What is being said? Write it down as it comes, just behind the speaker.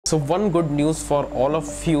So one good news for all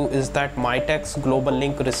of you is that Mitacs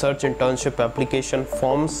Globalink research internship application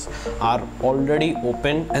forms are already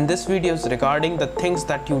open, and this video is regarding the things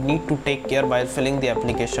that you need to take care while filling the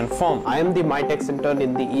application form. I am the Mitacs intern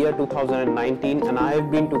in the year 2019 and I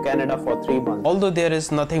have been to Canada for 3 months. Although there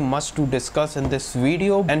is nothing much to discuss in this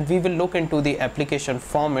video, and we will look into the application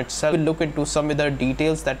form itself, we'll look into some other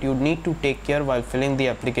details that you need to take care while filling the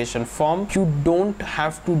application form. You don't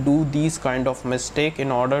have to do these kind of mistake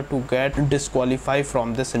in order to get disqualified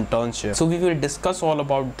from this internship. So we will discuss all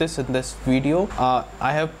about this in this video.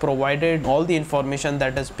 I have provided all the information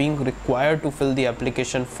that is being required to fill the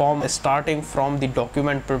application form, starting from the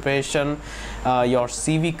document preparation, your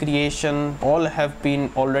CV creation, all have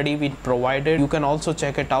already been provided. You can also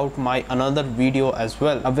check it out my another video as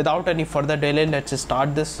well. Without any further delay, let's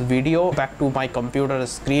start this video. Back to my computer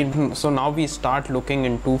screen. So now we start looking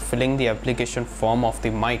into filling the application form of the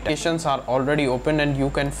Mitacs. Applications are already open and you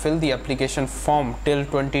can fill the application form till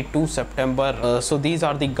 22 September. So these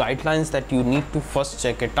are the guidelines that you need to first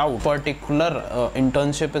check it out. Particular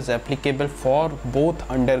internship is applicable for both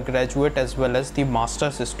undergraduate as well as the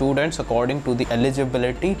master's students according to the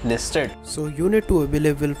eligibility listed. So you need to be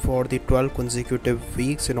available for the 12 consecutive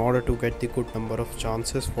weeks in order to get the good number of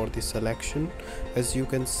chances for the selection, as you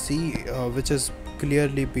can see, which is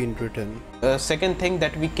clearly been written. Second thing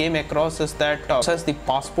that we came across is that access the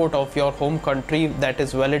passport of your home country that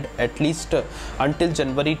is valid at least until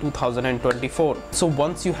January 2024. So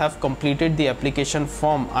once you have completed the application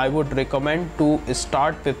form, I would recommend to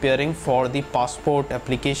start preparing for the passport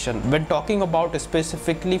application. When talking about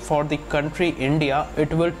specifically for the country India,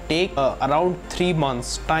 it will take around 3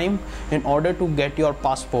 months time in order to get your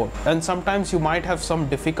passport, and sometimes you might have some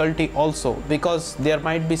difficulty also because there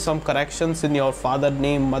might be some corrections in your father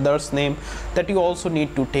name, mother's name that you also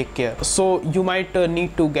need to take care. So you might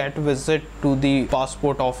need to get visit to the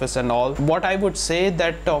passport office and all. What I would say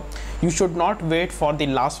that you should not wait for the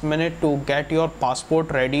last minute to get your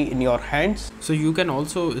passport ready in your hands. So you can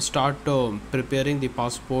also start preparing the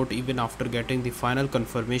passport even after getting the final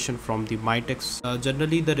confirmation from the Mitacs.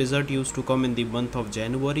 Generally the result used to come in the month of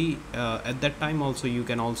January. At that time also you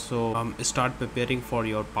can also start preparing for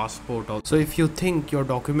your passport also. So if you think your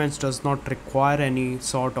documents does not require any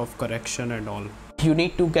sort of correction and all, you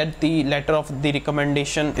need to get the letter of the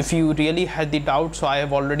recommendation. If you really had the doubt, so I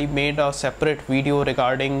have already made a separate video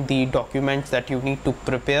regarding the documents that you need to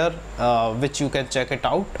prepare, which you can check it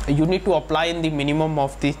out. You need to apply in the minimum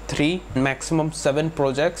of the 3, maximum 7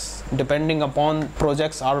 projects, depending upon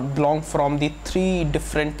projects are belong from the 3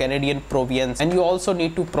 different Canadian provinces. And you also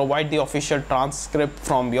need to provide the official transcript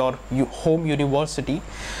from your home university.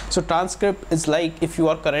 So transcript is like if you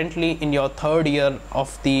are currently in your 3rd year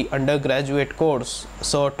of the undergraduate course,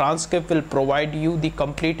 so transcript will provide you the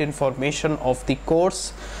complete information of the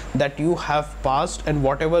course that you have passed and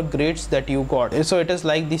whatever grades that you got. So it is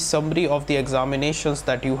like the summary of the examinations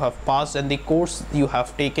that you have passed and the course you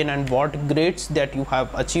have taken and what grades that you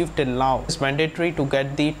have achieved till now. It's mandatory to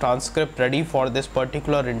get the transcript ready for this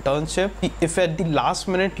particular internship. If at the last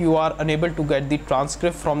minute you are unable to get the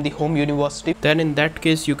transcript from the home university, then in that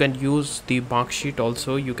case you can use the mark sheet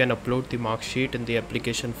also. You can upload the mark sheet in the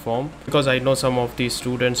application form, because I know some of the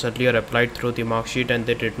students earlier applied through the mark sheet and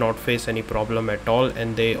they did not face any problem at all,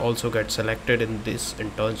 and they also get selected in this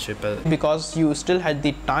internship because you still had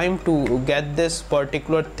the time to get this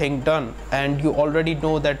particular thing done and you already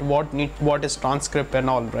know that what is transcript and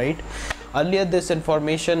all, right? Earlier this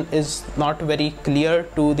information is not very clear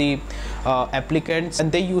to the applicants and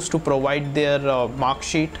they used to provide their mark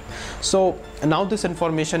sheet. So now this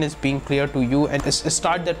information is being clear to you, and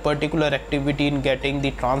start that particular activity in getting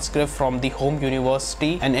the transcript from the home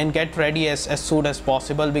university and get ready as soon as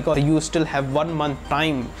possible, because you still have 1 month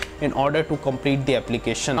time in order to complete the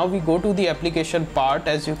application. Now we go to the application part.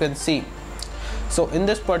 As you can see, so in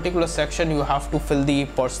this particular section you have to fill the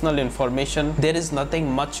personal information. There is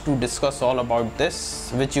nothing much to discuss all about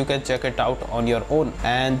this, which you can check it out on your own.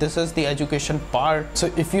 And this is the education part.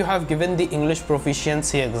 So if you have given the English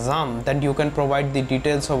proficiency exam, then you can provide the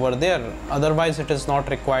details over there. Otherwise it is not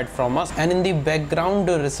required from us. And in the background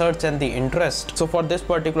research and the interest, so for this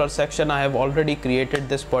particular section I have already created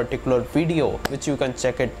this particular video, which you can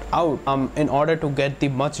check it out in order to get the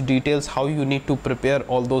much details how you need to prepare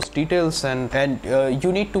all those details and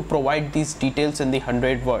you need to provide these details in the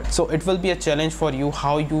 100 words. So it will be a challenge for you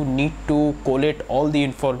how you need to collate all the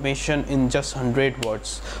information in just 100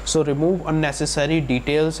 words. So remove unnecessary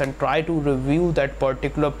details and try to review that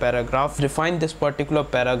particular paragraph, refine this particular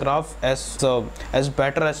paragraph as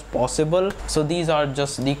better as possible. So these are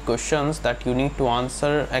just the questions that you need to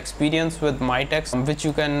answer. Experience with Mitacs, which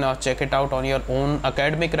you can check it out on your own.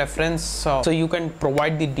 Academic reference, so you can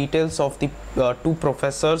provide the details of the two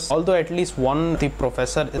professors, although at least one the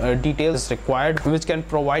professor details is required, which can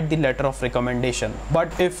provide the letter of recommendation.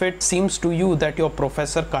 But if it seems to you that your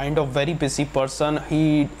professor kind of very busy person,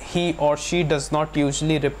 he or she does not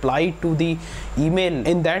usually reply to the email,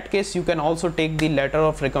 in that case you can also take the letter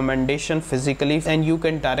of recommendation physically and you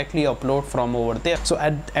can directly upload from over there. So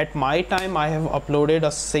at my time I have uploaded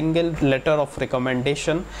a single letter of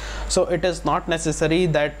recommendation. So it is not necessary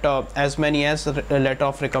that as many as a letter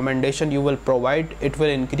of recommendation you will provide. It will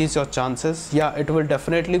increase your chances. Yeah, it will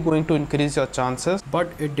definitely going to increase your chances, but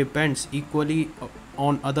it depends equally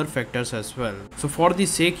on other factors as well. So for the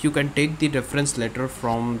sake, you can take the reference letter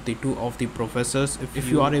from the two of the professors. If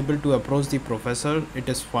you are able to approach the professor, it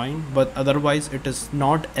is fine, but otherwise it is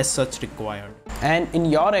not as such required. And in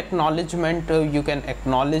your acknowledgement, you can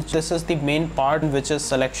acknowledge this is the main part, which is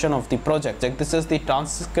selection of the project. Like this is the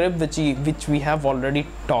transcript which we have already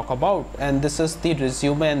talked about, and this is the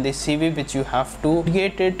resume and the CV which you have to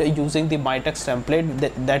create it using the Mitacs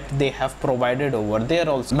template that they have provided over there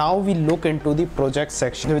also. Now we look into the project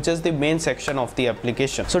section, which is the main section of the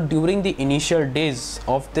application. So during the initial days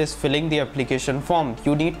of this filling the application form,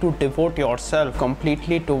 you need to devote yourself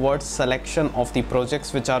completely towards selection of the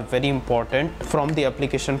projects, which are very important from the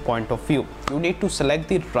application point of view. You need to select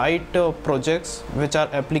the right projects which are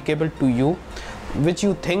applicable to you, which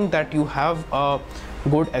you think that you have a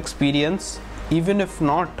good experience. Even if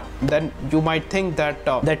not, then you might think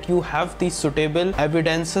that you have the suitable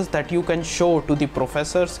evidences that you can show to the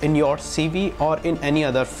professors in your CV or in any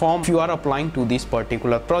other form if you are applying to these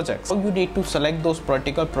particular projects. So you need to select those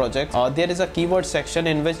particular projects. There is a keyword section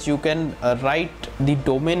in which you can write the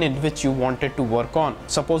domain in which you wanted to work on.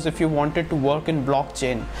 Suppose if you wanted to work in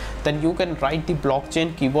blockchain, then you can write the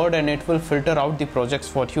blockchain keyword and it will filter out the projects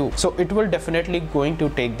for you. So it will definitely going to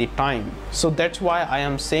take the time. So that's why I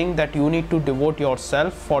am saying that you need to devote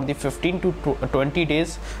yourself for the 15 to 20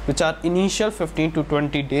 days, which are initial 15 to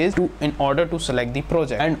 20 days in order to select the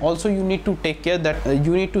project. And also you need to take care that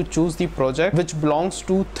you need to choose the project which belongs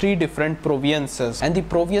to 3 different provinces, and the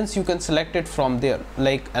province you can select it from there,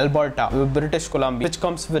 like Alberta, British Columbia, which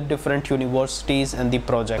comes with different universities and the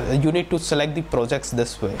project. You need to select the projects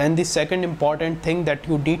this way. And the second important thing that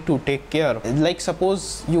you need to take care, like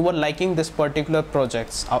suppose you were liking this particular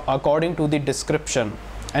projects according to the description,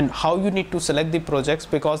 and how you need to select the projects,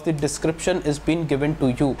 because the description is being given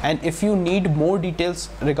to you, and if you need more details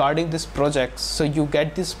regarding this project, so you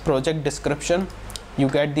get this project description, you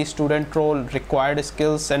get the student role, required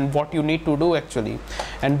skills, and what you need to do actually,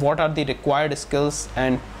 and what are the required skills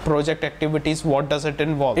and project activities, what does it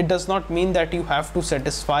involve. It does not mean that you have to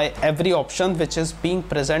satisfy every option which is being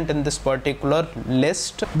present in this particular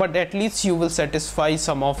list, but at least you will satisfy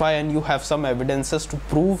some of it and you have some evidences to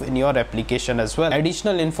prove in your application as well.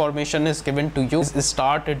 Additional information is given to you, is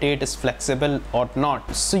start date is flexible or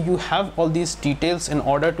not. So you have all these details in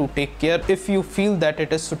order to take care if you feel that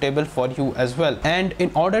it is suitable for you as well. And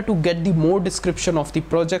in order to get the more description of the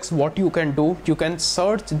projects, what you can do, you can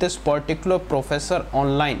search this particular professor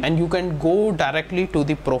online, and you can go directly to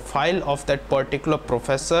the profile of that particular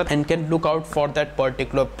professor and can look out for that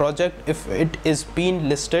particular project if it is being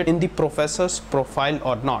listed in the professor's profile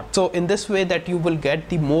or not. So in this way that you will get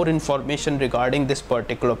the more information regarding this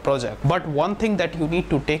particular project. But one thing that you need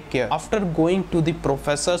to take care, after going to the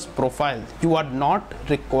professor's profile, you are not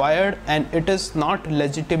required and it is not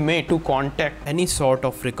legitimate to contact any sort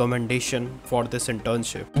of recommendation for this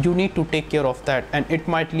internship. You need to take care of that, and it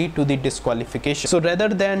might lead to the disqualification. So rather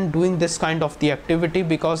than doing this kind of the activity,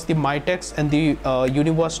 because the Mitacs and the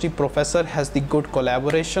university professor has the good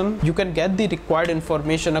collaboration, you can get the required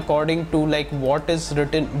information according to like what is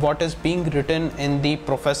written, what is being written in the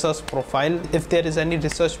professor's profile. If there is any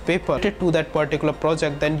research paper related to that particular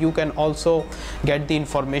project, then you can also get the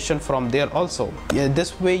information from there also. Yeah,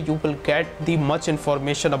 this way you will get the much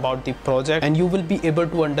information about the project, and you will be able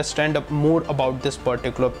to understand more about this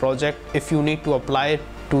particular project if you need to apply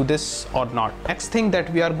to this or not. Next thing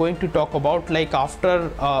that we are going to talk about, like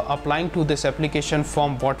after applying to this application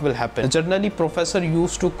form, what will happen. Generally professors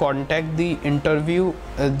used to contact the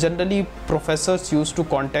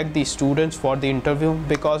students for the interview,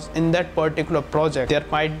 because in that particular project there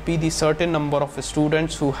might be the certain number of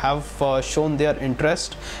students who have shown their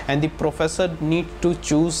interest, and the professor need to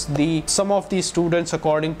choose some of the students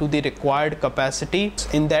according to the required capacity.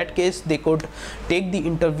 In that case they could take the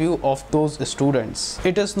interview of those students.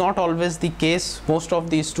 It is not always the case. Most of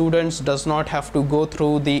the students does not have to go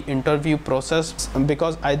through the interview process,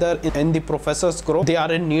 because either in the professor's group they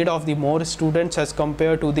are in need of the more students as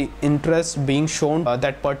compared to the interest being shown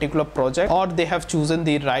that particular project, or they have chosen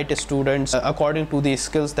the right students according to the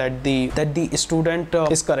skills that the student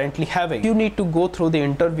is currently having. You need to go through the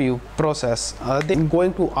interview process. They're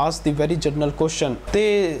going to ask the very general question.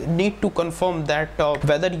 They need to confirm that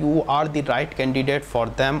whether you are the right candidate for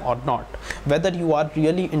them or not, whether you are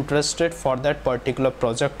really interested for that particular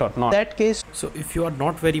project or not. In that case, so if you are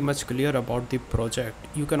not very much clear about the project,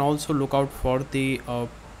 you can also look out for the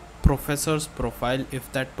professor's profile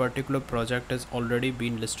if that particular project has already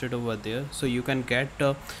been listed over there, so you can get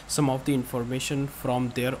some of the information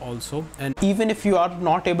from there also. And even if you are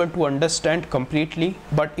not able to understand completely,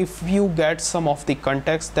 but if you get some of the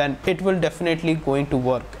context, then it will definitely going to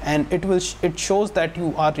work, and it shows that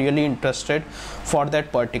you are really interested for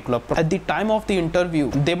that particular at the time of the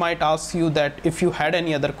interview. They might ask you that if you had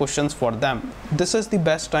any other questions for them. This is the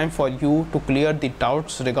best time for you to clear the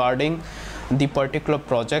doubts regarding the particular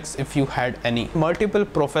projects if you had any. Multiple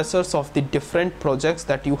professors of the different projects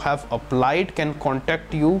that you have applied can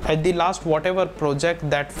contact you. At the last, whatever project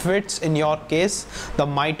that fits in your case, the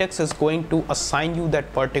Mitacs is going to assign you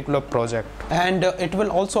that particular project, and it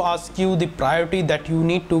will also ask you the priority that you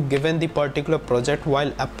need to give in the particular project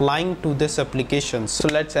while applying to this application. So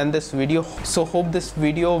let's end this video. So hope this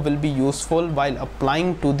video will be useful while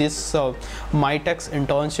applying to this Mitacs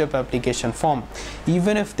internship application form.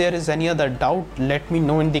 Even if there is any other doubt, let me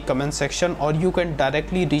know in the comment section, or you can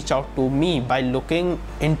directly reach out to me by looking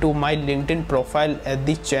into my LinkedIn profile at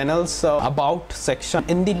the channel's about section.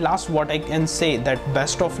 In the last, what I can say that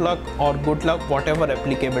best of luck or good luck, whatever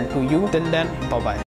applicable to you. Till then, bye bye.